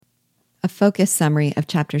A focus summary of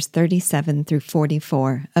chapters 37 through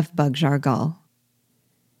 44 of Bug-Jargal.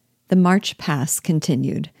 The march past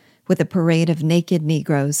continued, with a parade of naked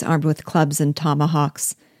Negroes armed with clubs and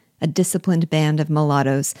tomahawks, a disciplined band of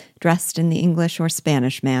mulattoes dressed in the English or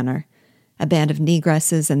Spanish manner, a band of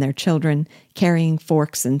negresses and their children carrying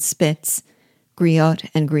forks and spits, griot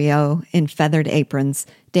and griot in feathered aprons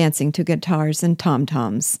dancing to guitars and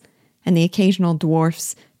tom-toms, and the occasional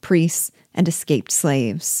dwarfs, priests, and escaped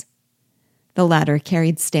slaves. The latter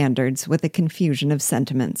carried standards with a confusion of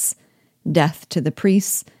sentiments: death to the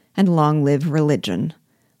priests, and long live religion.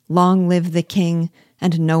 Long live the king,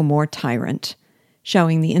 and no more tyrant,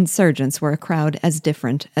 showing the insurgents were a crowd as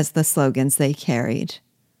different as the slogans they carried.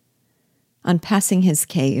 On passing his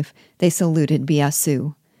cave, they saluted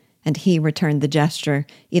Biassou, and he returned the gesture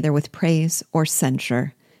either with praise or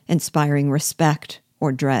censure, inspiring respect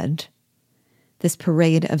or dread. This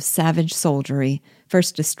parade of savage soldiery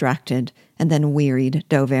first distracted and then wearied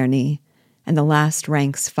d'Auvergne, and the last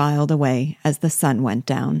ranks filed away as the sun went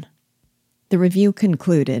down. The review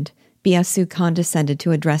concluded, Biassou condescended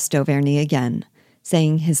to address d'Auvergne again,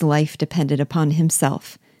 saying his life depended upon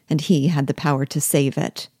himself, and he had the power to save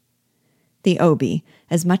it. The Obi,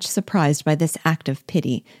 as much surprised by this act of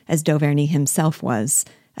pity as d'Auvergne himself was,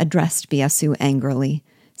 addressed Biassou angrily,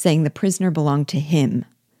 saying the prisoner belonged to him.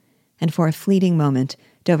 And for a fleeting moment,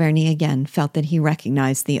 d'Auvergne again felt that he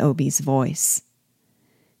recognized the Obi's voice.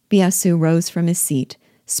 Biassou rose from his seat,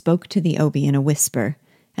 spoke to the Obi in a whisper,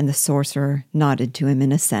 and the sorcerer nodded to him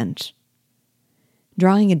in assent.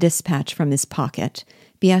 Drawing a dispatch from his pocket,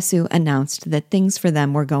 Biassou announced that things for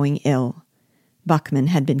them were going ill. Buckmen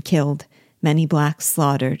had been killed, many blacks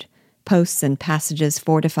slaughtered, posts and passages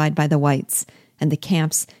fortified by the whites, and the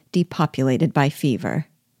camps depopulated by fever.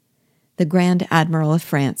 The Grand Admiral of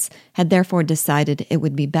France had therefore decided it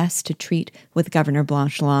would be best to treat with Governor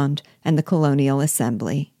Blancheland and the Colonial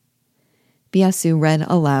Assembly. Biassou read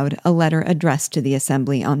aloud a letter addressed to the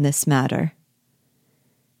Assembly on this matter.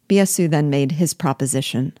 Biassou then made his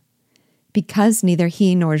proposition. Because neither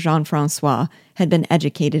he nor Jean-François had been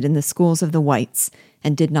educated in the schools of the whites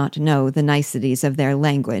and did not know the niceties of their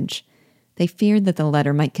language, they feared that the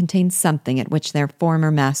letter might contain something at which their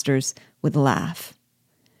former masters would laugh.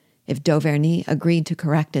 If d'Auvergne agreed to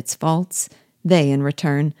correct its faults, they, in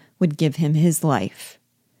return, would give him his life.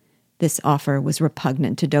 This offer was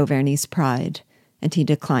repugnant to d'Auvergne's pride, and he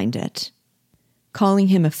declined it. Calling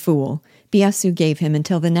him a fool, Biassou gave him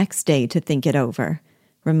until the next day to think it over,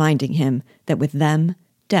 reminding him that with them,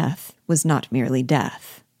 death was not merely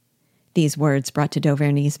death. These words brought to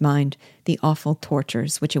d'Auvergne's mind the awful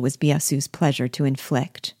tortures which it was Biassou's pleasure to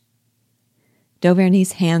inflict.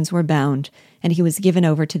 D'Auvergne's hands were bound, and he was given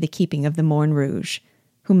over to the keeping of the Morne Rouge,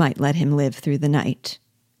 who might let him live through the night.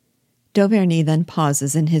 D'Auvergne then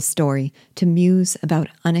pauses in his story to muse about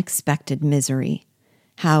unexpected misery,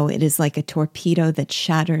 how it is like a torpedo that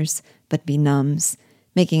shatters but benumbs,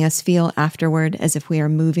 making us feel afterward as if we are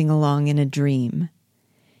moving along in a dream.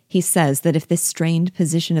 He says that if this strained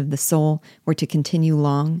position of the soul were to continue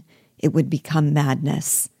long, it would become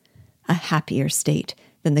madness, a happier state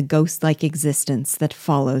than the ghost-like existence that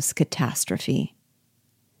follows catastrophe.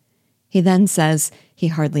 He then says he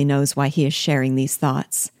hardly knows why he is sharing these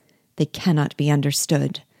thoughts. They cannot be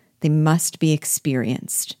understood. They must be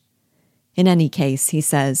experienced. In any case, he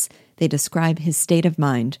says, they describe his state of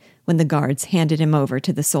mind when the guards handed him over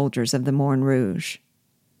to the soldiers of the Morne Rouge.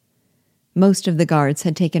 Most of the guards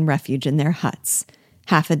had taken refuge in their huts,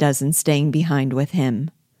 half a dozen staying behind with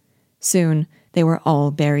him. Soon they were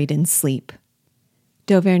all buried in sleep.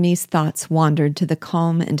 D'Auvergne's thoughts wandered to the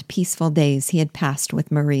calm and peaceful days he had passed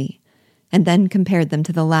with Marie, and then compared them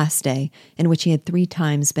to the last day in which he had 3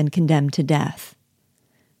 times been condemned to death.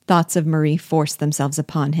 Thoughts of Marie forced themselves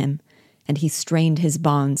upon him, and he strained his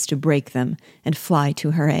bonds to break them and fly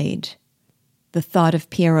to her aid. The thought of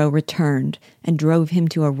Pierrot returned and drove him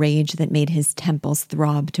to a rage that made his temples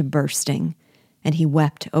throb to bursting, and he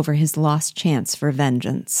wept over his lost chance for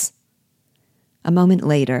vengeance. A moment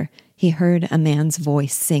later, he heard a man's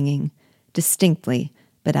voice singing, distinctly,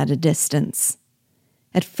 but at a distance.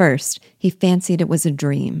 At first, he fancied it was a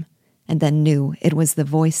dream, and then knew it was the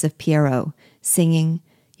voice of Pierrot, singing,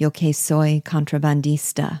 Yo que soy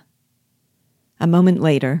contrabandista. A moment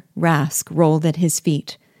later, Rask rolled at his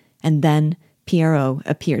feet, and then Pierrot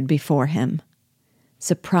appeared before him.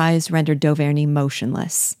 Surprise rendered d'Auvergne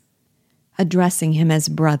motionless. Addressing him as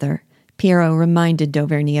brother, Pierrot reminded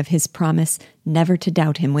d'Auvergne of his promise never to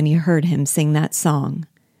doubt him when he heard him sing that song.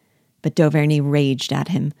 But d'Auvergne raged at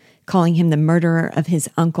him, calling him the murderer of his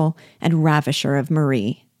uncle and ravisher of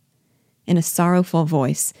Marie. In a sorrowful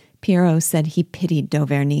voice, Pierrot said he pitied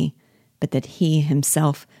d'Auvergne, but that he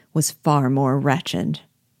himself was far more wretched.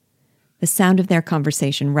 The sound of their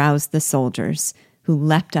conversation roused the soldiers, who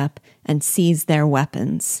leapt up and seized their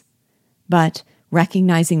weapons. But,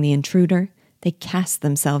 recognizing the intruder, they cast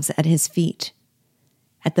themselves at his feet.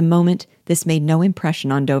 At the moment, this made no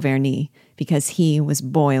impression on d'Auverney, because he was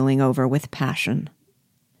boiling over with passion.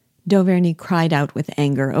 D'Auverney cried out with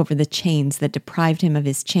anger over the chains that deprived him of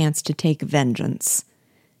his chance to take vengeance.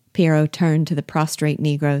 Pierrot turned to the prostrate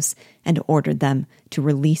Negroes and ordered them to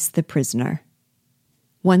release the prisoner.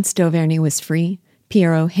 Once d'Auverney was free,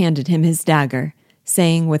 Pierrot handed him his dagger,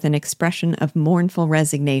 saying with an expression of mournful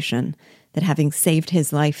resignation that having saved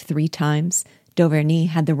his life 3 times, d'Auverney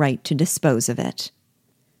had the right to dispose of it.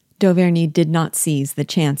 D'Auverney did not seize the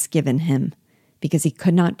chance given him, because he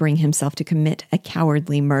could not bring himself to commit a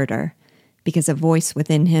cowardly murder, because a voice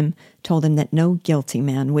within him told him that no guilty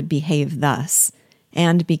man would behave thus,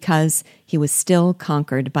 and because he was still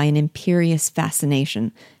conquered by an imperious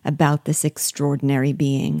fascination about this extraordinary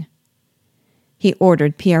being. He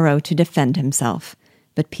ordered Pierrot to defend himself,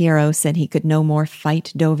 but Pierrot said he could no more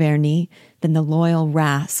fight d'Auverney than the loyal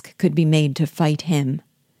Rasque could be made to fight him.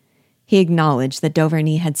 He acknowledged that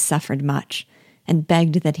d'Auverney had suffered much, and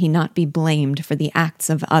begged that he not be blamed for the acts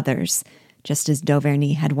of others, just as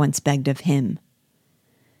d'Auverney had once begged of him.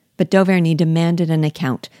 But d'Auverney demanded an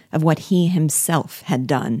account of what he himself had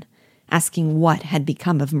done, asking what had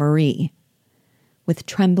become of Marie. With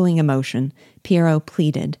trembling emotion, Pierrot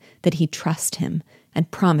pleaded that he trust him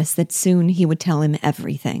and promised that soon he would tell him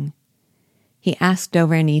everything. He asked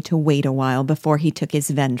d'Auverney to wait a while before he took his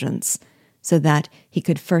vengeance, so that he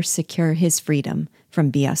could first secure his freedom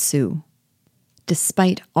from Biassou.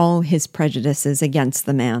 Despite all his prejudices against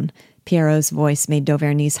the man, Pierrot's voice made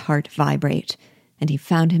d'Auverney's heart vibrate, and he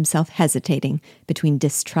found himself hesitating between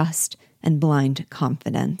distrust and blind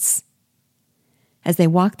confidence. As they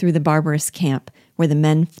walked through the barbarous camp where the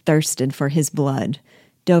men thirsted for his blood,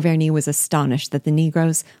 d'Auverney was astonished that the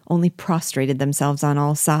Negroes only prostrated themselves on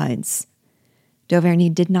all sides. D'Auverney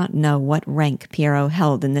did not know what rank Pierrot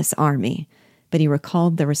held in this army, but he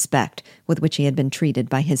recalled the respect with which he had been treated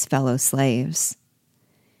by his fellow slaves.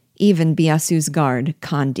 Even Biassou's guard,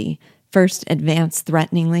 Condy, first advanced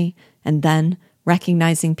threateningly, and then,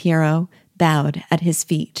 recognizing Pierrot, bowed at his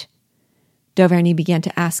feet. D'Auverney began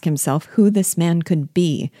to ask himself who this man could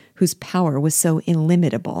be whose power was so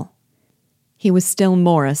illimitable. He was still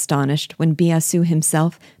more astonished when Biassou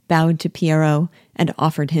himself bowed to Pierrot and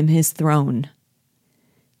offered him his throne.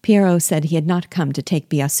 Pierrot said he had not come to take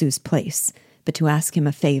Biassou's place, but to ask him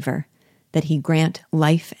a favor, that he grant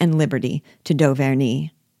life and liberty to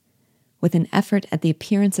d'Auverney. With an effort at the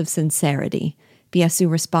appearance of sincerity, Biassou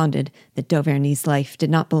responded that d'Auverney's life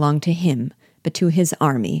did not belong to him, but to his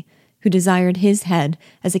army, who desired his head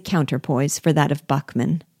as a counterpoise for that of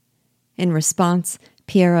Buckman. In response,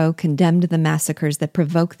 Pierrot condemned the massacres that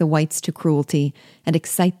provoke the whites to cruelty and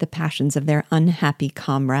excite the passions of their unhappy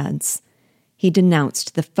comrades. He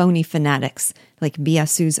denounced the phony fanatics like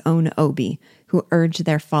Biassou's own Obi, who urged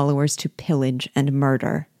their followers to pillage and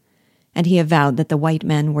murder. And he avowed that the white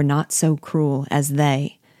men were not so cruel as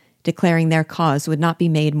they, declaring their cause would not be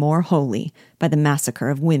made more holy by the massacre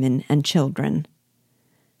of women and children.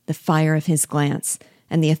 The fire of his glance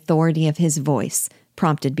and the authority of his voice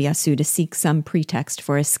prompted Biassou to seek some pretext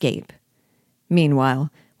for escape.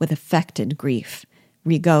 Meanwhile, with affected grief,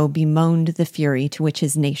 Rigaud bemoaned the fury to which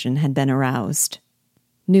his nation had been aroused.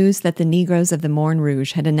 News that the Negroes of the Morne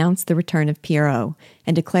Rouge had announced the return of Pierrot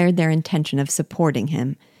and declared their intention of supporting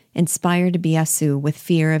him inspired Biassou with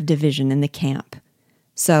fear of division in the camp.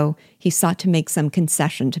 So he sought to make some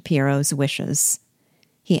concession to Pierrot's wishes.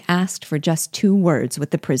 He asked for just 2 words with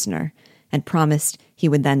the prisoner and promised he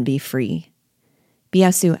would then be free.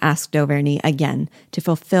 Biassou asked d'Auverney again to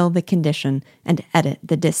fulfill the condition and edit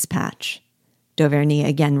the dispatch. D'Auverney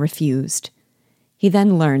again refused. He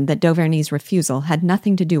then learned that d'Auverney's refusal had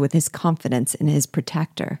nothing to do with his confidence in his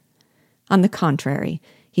protector. On the contrary,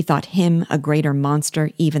 he thought him a greater monster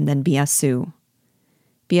even than Biassou.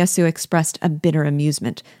 Biassou expressed a bitter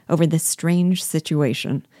amusement over this strange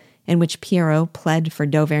situation in which Pierrot pled for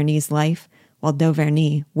d'Auverney's life while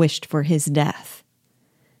d'Auverney wished for his death.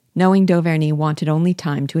 Knowing d'Auverney wanted only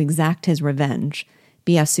time to exact his revenge,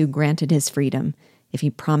 Biassou granted his freedom if he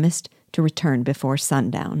promised to return before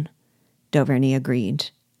sundown. D'Auverney agreed.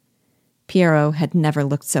 Pierrot had never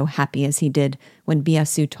looked so happy as he did when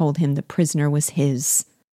Biassou told him the prisoner was his,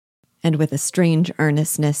 and with a strange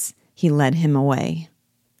earnestness he led him away.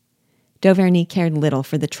 D'Auverney cared little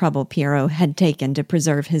for the trouble Pierrot had taken to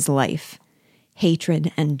preserve his life.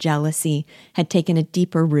 Hatred and jealousy had taken a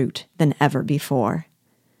deeper root than ever before.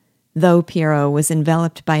 Though Pierrot was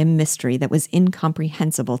enveloped by a mystery that was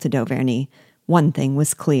incomprehensible to d'Auverney, one thing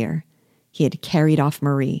was clear. He had carried off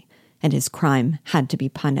Marie, and his crime had to be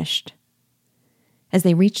punished. As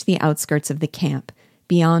they reached the outskirts of the camp,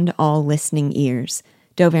 beyond all listening ears,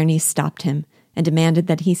 d'Auverney stopped him and demanded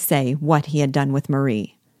that he say what he had done with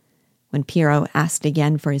Marie. When Pierrot asked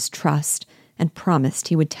again for his trust and promised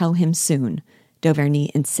he would tell him soon,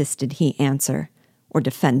 d'Auverney insisted he answer or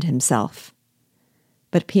defend himself.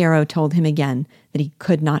 But Pierrot told him again that he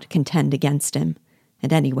could not contend against him,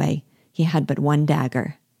 and anyway, he had but one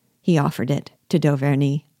dagger. He offered it to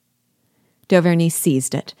d'Auverney. D'Auverney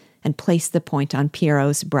seized it and placed the point on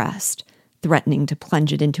Pierrot's breast, threatening to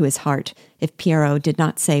plunge it into his heart if Pierrot did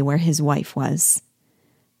not say where his wife was.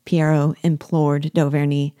 Pierrot implored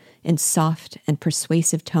d'Auverney in soft and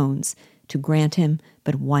persuasive tones to grant him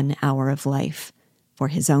but 1 hour of life, for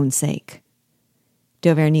his own sake.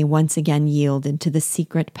 D'Auverney once again yielded to the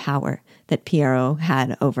secret power that Pierrot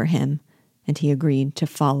had over him, and he agreed to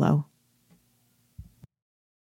follow.